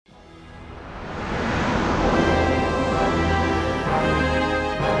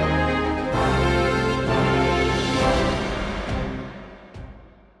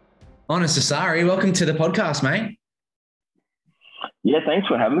Onis Asare, welcome to the podcast, mate. Yeah, thanks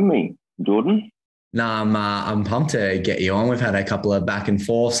for having me, Jordan. No, I'm pumped to get you on. We've had a couple of back and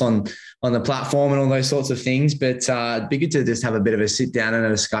forths on the platform and all those sorts of things, but it'd be good to just have a bit of a sit down and a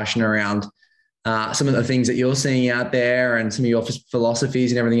discussion around some of the things that you're seeing out there and some of your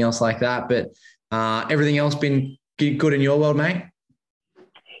philosophies and everything else like that. But everything else been good in your world, mate?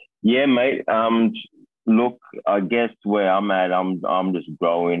 Yeah, mate. Look, I guess where I'm at, I'm just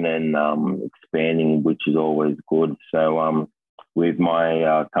growing and expanding, which is always good. So with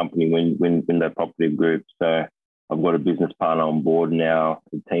my company, Window Property Group, so I've got a business partner on board now,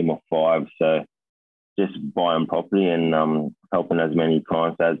 a team of 5. So just buying property and helping as many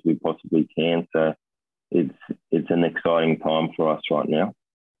clients as we possibly can. So it's an exciting time for us right now.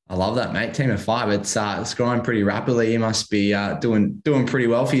 I love that, mate. Team of 5. It's growing pretty rapidly. You must be doing pretty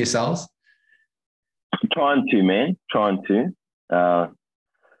well for yourselves. Trying to, man. Trying to.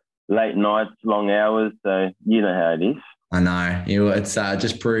 Late nights, long hours. So you know how it is. I know. It's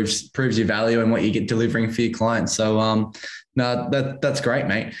just proves your value and what you get delivering for your clients. So no, that's great,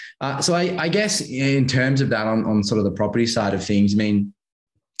 mate. So I guess in terms of that on sort of the property side of things, I mean,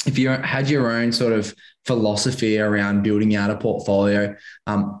 if you had your own sort of philosophy around building out a portfolio,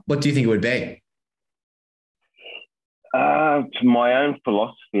 what do you think it would be? My own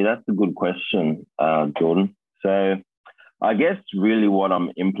philosophy, that's a good question, Jordan. So I guess really what I'm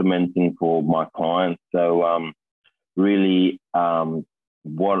implementing for my clients. So really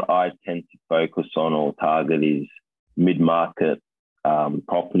what I tend to focus on or target is mid-market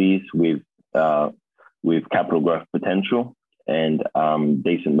properties with capital growth potential and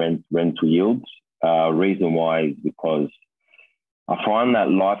decent rental yields. Reason why is because I find that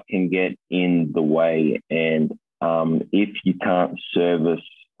life can get in the way, and if you can't service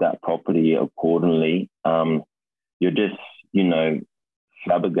that property accordingly, you're just,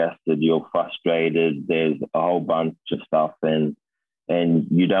 flabbergasted, you're frustrated, there's a whole bunch of stuff, and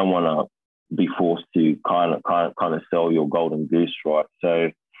you don't want to be forced to kind of sell your golden goose, right?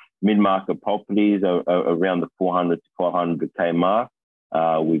 So mid-market properties are around the 400 to 500K mark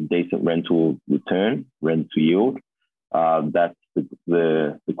with decent rental yield. That's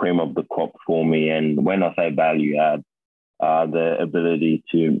the cream of the crop for me. And when I say value add, the ability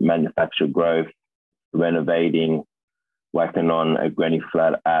to manufacture growth, renovating, whacking on a granny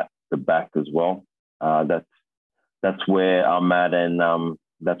flat at the back as well. That's where I'm at, and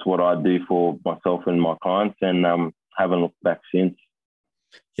that's what I do for myself and my clients, and haven't looked back since.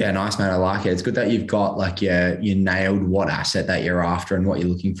 Yeah, nice, mate. I like it. It's good that you've got you nailed what asset that you're after and what you're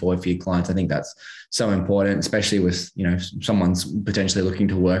looking for your clients. I think that's so important, especially with, someone's potentially looking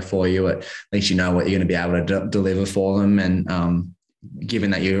to work for you. At least you know what you're going to be able to deliver for them. And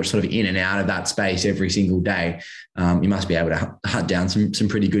given that you're sort of in and out of that space every single day, you must be able to hunt down some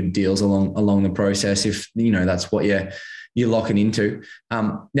pretty good deals along the process if, that's what you're locking into.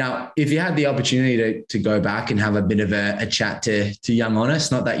 Now, if you had the opportunity to go back and have a bit of a chat to young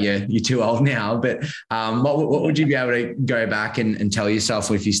Onis, not that you're too old now, but what would you be able to go back and tell yourself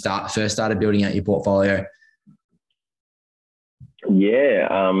if you first started building out your portfolio?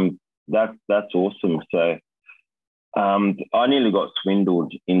 Yeah, that's awesome. So I nearly got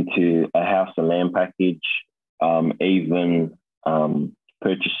swindled into a house and land package, even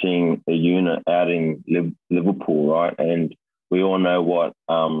purchasing a unit out in Liverpool, right? And we all know what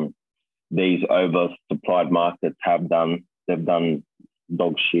these oversupplied markets have done. They've done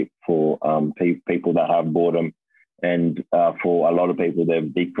dog shit for people that have bought them, and for a lot of people,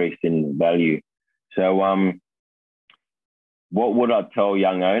 they've decreased in value. So what would I tell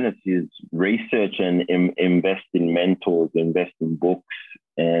young owners is research and invest in mentors, invest in books,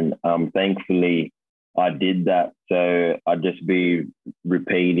 and thankfully, I did that. So I'd just be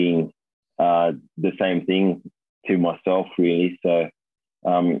repeating the same thing to myself, really. So,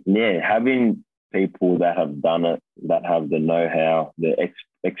 having people that have done it, that have the know-how, the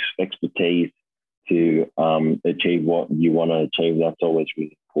expertise to achieve what you want to achieve, that's always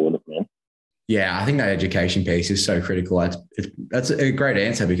really important, man. Yeah, I think that education piece is so critical. That's a great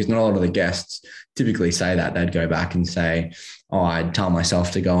answer, because not a lot of the guests typically say that. They'd go back and say, I'd tell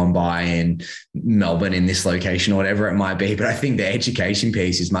myself to go and buy in Melbourne in this location or whatever it might be. But I think the education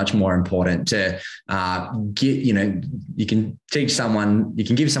piece is much more important to you can teach someone, you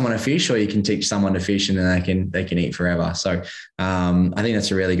can give someone a fish, or you can teach someone to fish, and then they can eat forever. So I think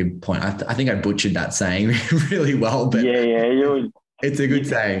that's a really good point. I think I butchered that saying really well, but it's a good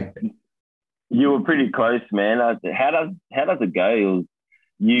saying. You were pretty close, man. How does it go?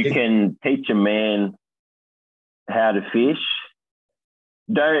 You can teach a man how to fish.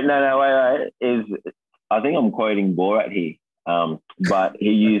 Wait. I think I'm quoting Borat here. But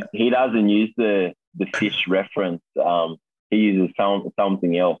he doesn't use the fish reference. He uses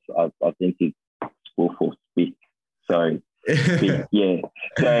something else. I think it's school for speak. So speak, yeah.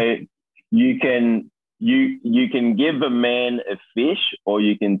 So you can give a man a fish, or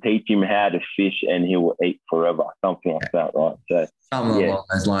you can teach him how to fish, and he will eat forever. Something like that, right? So something along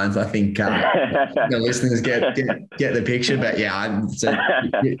those lines. I think the listeners get the picture. But yeah,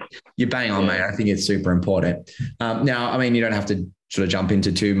 you're bang on, mate. I think it's super important. Now, I mean, you don't have to sort of jump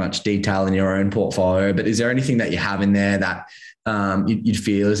into too much detail in your own portfolio, but is there anything that you have in there that you'd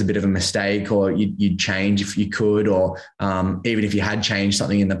feel is a bit of a mistake, or you'd change if you could, or even if you had changed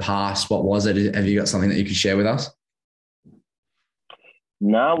something in the past, what was it? Have you got something that you could share with us?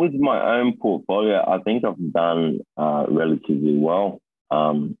 Now, with my own portfolio, I think I've done relatively well,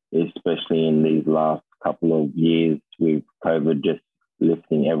 especially in these last couple of years with COVID just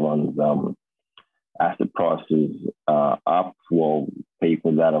lifting everyone's asset prices up, while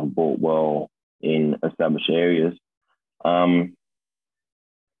people that have bought well in established areas.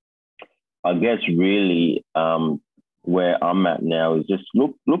 I guess really where I'm at now is just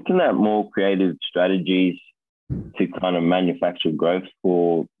looking at more creative strategies to kind of manufacture growth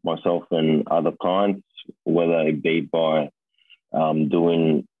for myself and other clients, whether it be by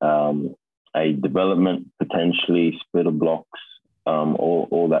doing a development, potentially splitter blocks,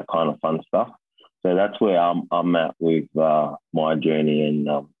 all that kind of fun stuff. So that's where I'm at with my journey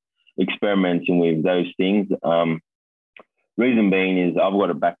and experimenting with those things. Reason being is I've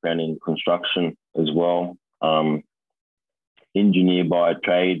got a background in construction as well. Engineer by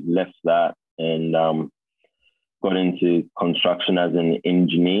trade, left that and got into construction as an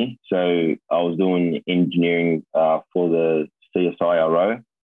engineer. So I was doing engineering for the CSIRO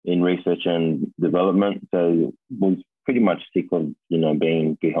in research and development. So was pretty much sick of,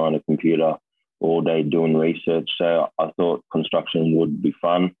 being behind a computer all day doing research. So I thought construction would be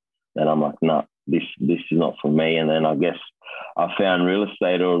fun. And I'm like, nah, this is not for me. And then I guess I found real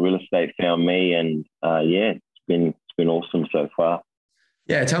estate, or real estate found me. And it's been awesome so far.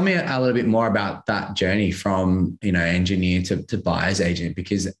 Yeah, tell me a little bit more about that journey from, engineer to buyer's agent,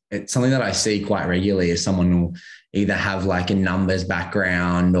 because it's something that I see quite regularly as someone who either have like a numbers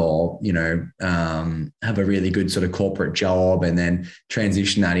background or, have a really good sort of corporate job and then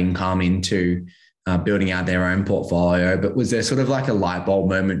transition that income into building out their own portfolio. But was there sort of like a light bulb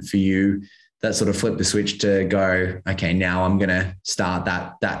moment for you that sort of flipped the switch to go, okay, now I'm going to start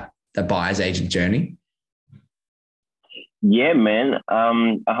that buyer's agent journey? Yeah, man,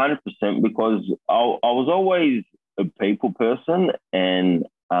 100%, because I was always a people person, and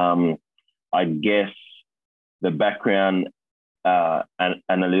I guess the background and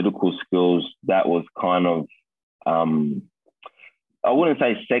analytical skills, that was kind of, I wouldn't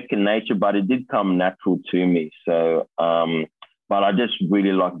say second nature, but it did come natural to me. So, but I just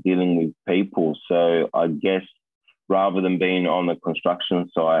really like dealing with people. So I guess rather than being on the construction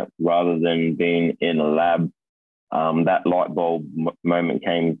site, rather than being in a lab, that light bulb moment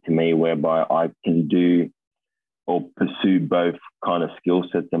came to me whereby I can do or pursue both kind of skill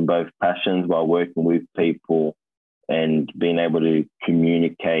sets and both passions while working with people and being able to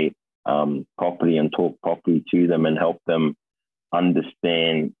communicate properly and talk properly to them and help them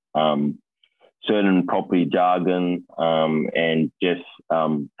understand certain property jargon and just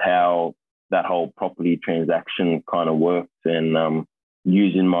how that whole property transaction kind of works, and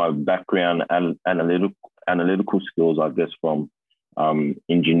using my background and analytical skills, I guess, from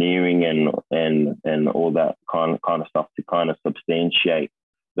engineering and all that kind of stuff to kind of substantiate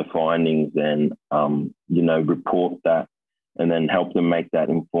the findings and report that, and then help them make that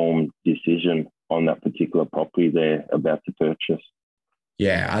informed decision on that particular property they're about to purchase.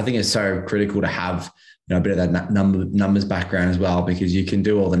 Yeah, I think it's so critical to have a bit of that numbers background as well, because you can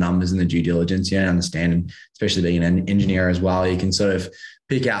do all the numbers and the due diligence, understand, and especially being an engineer as well, you can sort of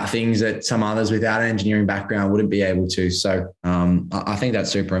pick out things that some others without an engineering background wouldn't be able to. So I think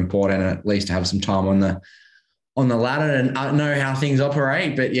that's super important, at least to have some time on the ladder and know how things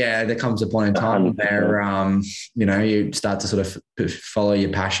operate. But yeah, there comes a point in time where, you start to sort of follow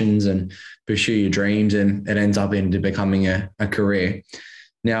your passions and pursue your dreams, and it ends up into becoming a career.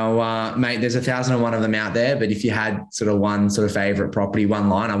 Now, mate, there's 1,001 of them out there, but if you had sort of one sort of favorite property, one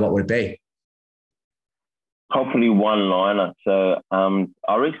liner, what would it be? Hopefully one liner. So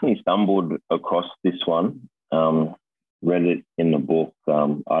I recently stumbled across this one, read it in the book. I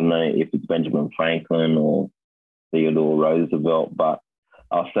don't know if it's Benjamin Franklin or Theodore Roosevelt, but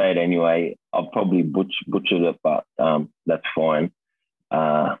I'll say it anyway. I'll probably butchered it, but that's fine.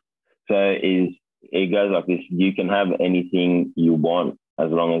 So it goes like this: you can have anything you want as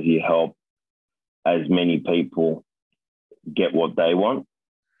long as you help as many people get what they want.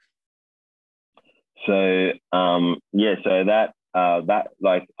 So so that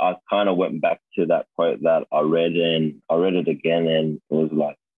like I kind of went back to that quote that I read, and I read it again, and it was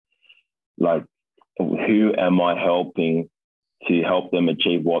like who am I helping to help them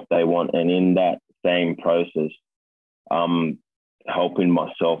achieve what they want? And in that same process, helping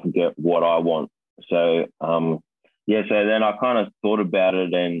myself get what I want. So so then I kind of thought about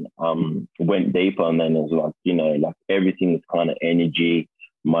it and went deeper, and then it was like, like everything is kind of energy,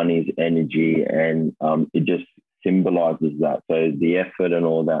 money is energy, and it just symbolizes that. So the effort and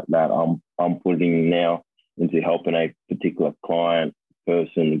all that I'm putting now into helping a particular client,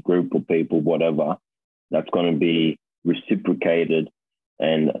 person, group of people, whatever, that's going to be reciprocated,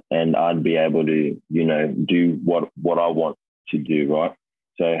 and I'd be able to, do what I want to do, right?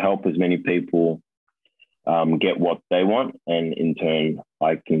 So help as many people get what they want, and in turn,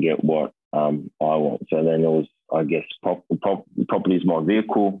 I can get what I want. So then it was, I guess, property is my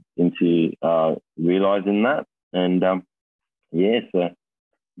vehicle into realizing that. And so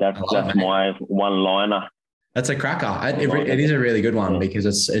that's my one-liner. That's a cracker. It is a really good one, because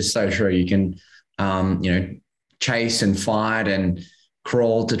it's so true. You can, chase and fight and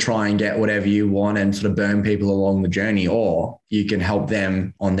crawl to try and get whatever you want and sort of burn people along the journey, or you can help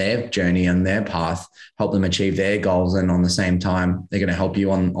them on their journey and their path, help them achieve their goals. And on the same time, they're going to help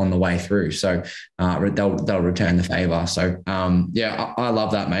you on the way through. So they'll return the favor. So I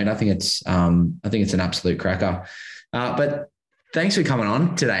love that, mate. I think it's an absolute cracker. But thanks for coming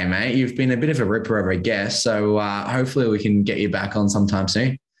on today, mate. You've been a bit of a ripper of a guest. So hopefully we can get you back on sometime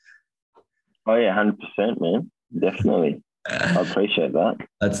soon. Oh yeah, 100%, man. Definitely. I appreciate that.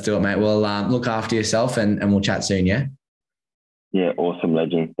 Let's do it, mate. Well, look after yourself, and we'll chat soon, yeah? Yeah, awesome,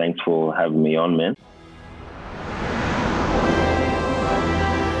 legend. Thanks for having me on, man.